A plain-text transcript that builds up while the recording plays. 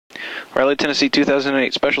Raleigh, Tennessee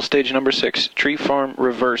 2008, special stage number 6, Tree Farm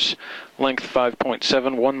reverse, length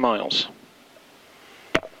 5.71 miles.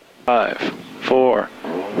 5, 4,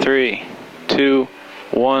 3, 2,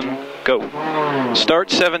 1, go.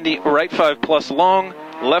 Start 70, right 5 plus long,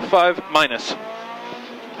 left 5 minus.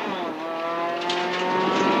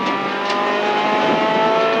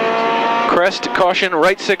 Crest, caution,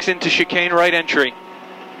 right 6 into chicane, right entry.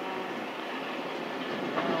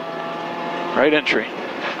 Right entry.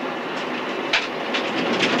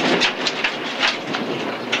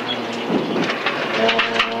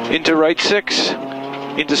 Into right 6,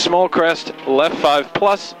 into small crest, left 5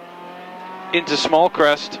 plus, into small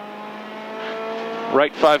crest,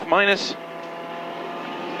 right 5 minus,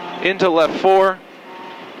 into left 4,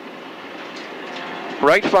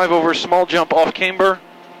 right 5 over small jump off camber,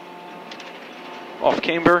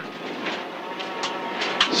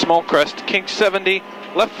 small crest, kink 70,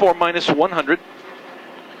 left 4 minus 100.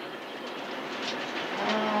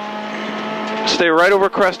 Stay right over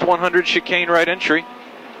crest 100, chicane right entry.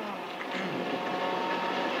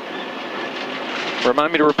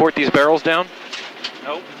 Remind me to report these barrels down.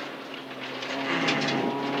 Nope.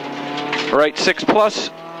 Right 6 plus.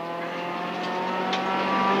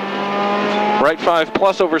 Right 5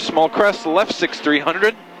 plus over small crest, left 6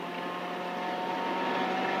 300.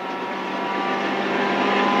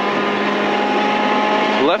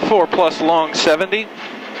 Left 4 plus long 70.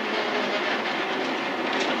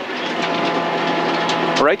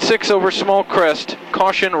 Right 6 over small crest,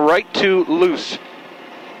 caution right 2 loose.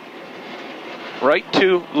 Right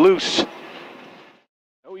 2 loose.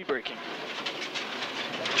 No e-braking.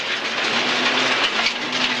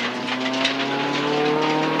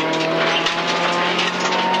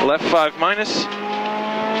 Left 5 minus.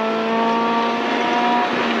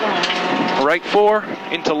 Right 4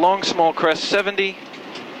 into long small crest 70.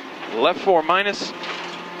 Left 4 minus.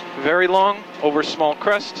 Very long over small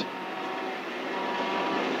crest.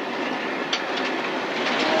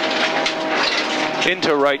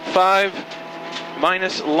 Into right 5.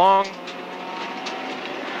 Minus long,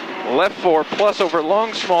 left 4 plus over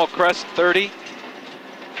long small crest 30,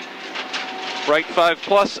 right 5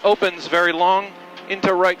 plus opens very long,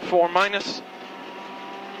 into right 4 minus,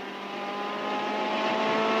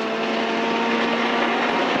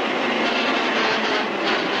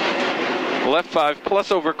 left 5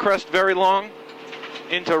 plus over crest very long,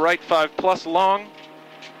 into right 5 plus long,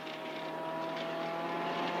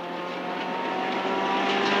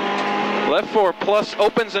 left 4 plus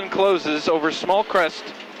opens and closes over small crest.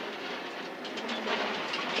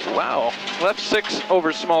 Wow. Left 6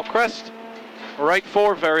 over small crest. Right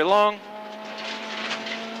 4 very long.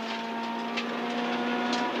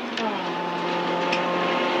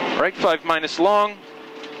 Right 5 minus long.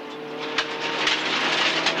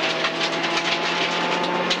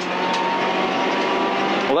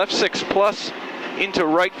 Left 6 plus into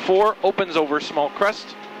right 4 opens over small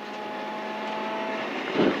crest.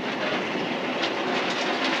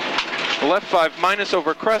 Left 5 minus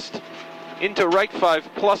over crest, into right 5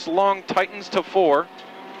 plus long tightens to 4,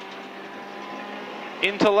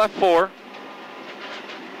 into left 4,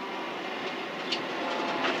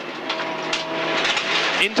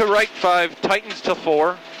 into right 5 tightens to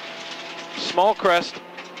 4, small crest,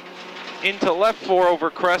 into left 4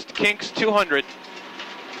 over crest, kinks 200.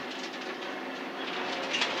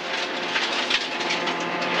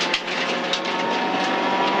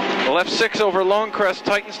 Left 6 over long crest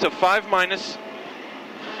tightens to 5 minus.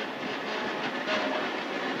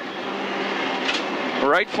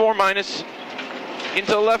 Right 4 minus.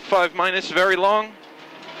 Into left 5 minus, very long.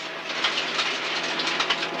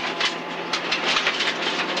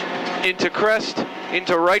 Into crest.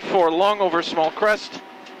 Into right 4 long over small crest.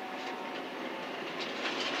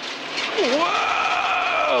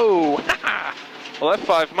 Whoa! Left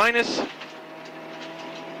 5 minus.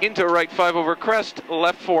 Into right 5 over crest,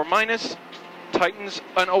 left 4 minus, tightens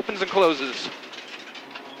and opens and closes.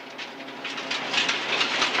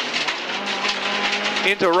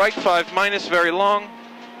 Into right 5 minus, very long.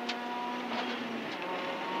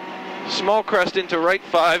 Small crest into right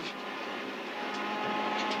 5.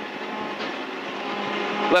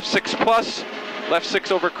 Left 6 plus, left 6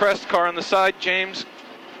 over crest, car on the side, James.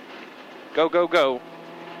 Go, go, go.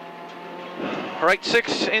 Right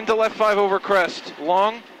 6 into left 5 over crest,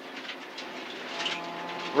 long.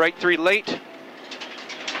 Right 3 late.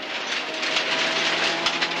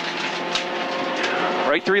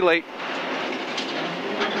 Right 3 late.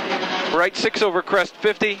 Right 6 over crest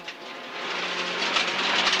 50.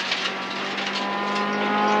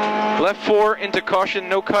 Left 4 into caution,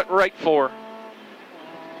 no cut, right 4.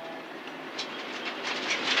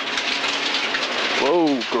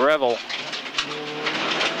 Whoa. gravel.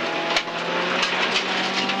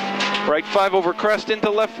 Right 5 over crest into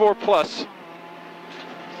left 4 plus.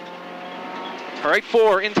 Right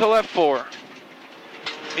 4 into left 4.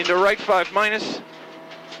 Into right 5 minus.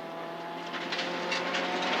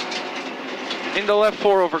 Into left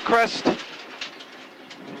 4 over crest.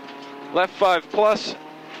 Left 5 plus.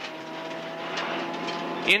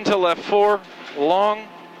 Into left 4, long.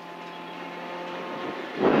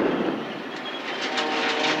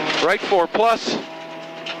 Right 4 plus.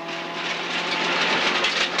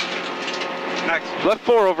 Next. Left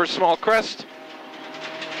 4 over small crest.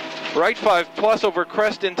 Right 5 plus over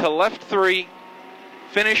crest into left 3.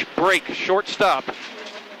 Finish, brake, short stop.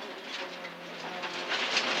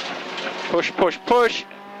 Push, push, push.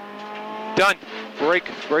 Done. Brake,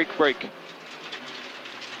 brake, brake.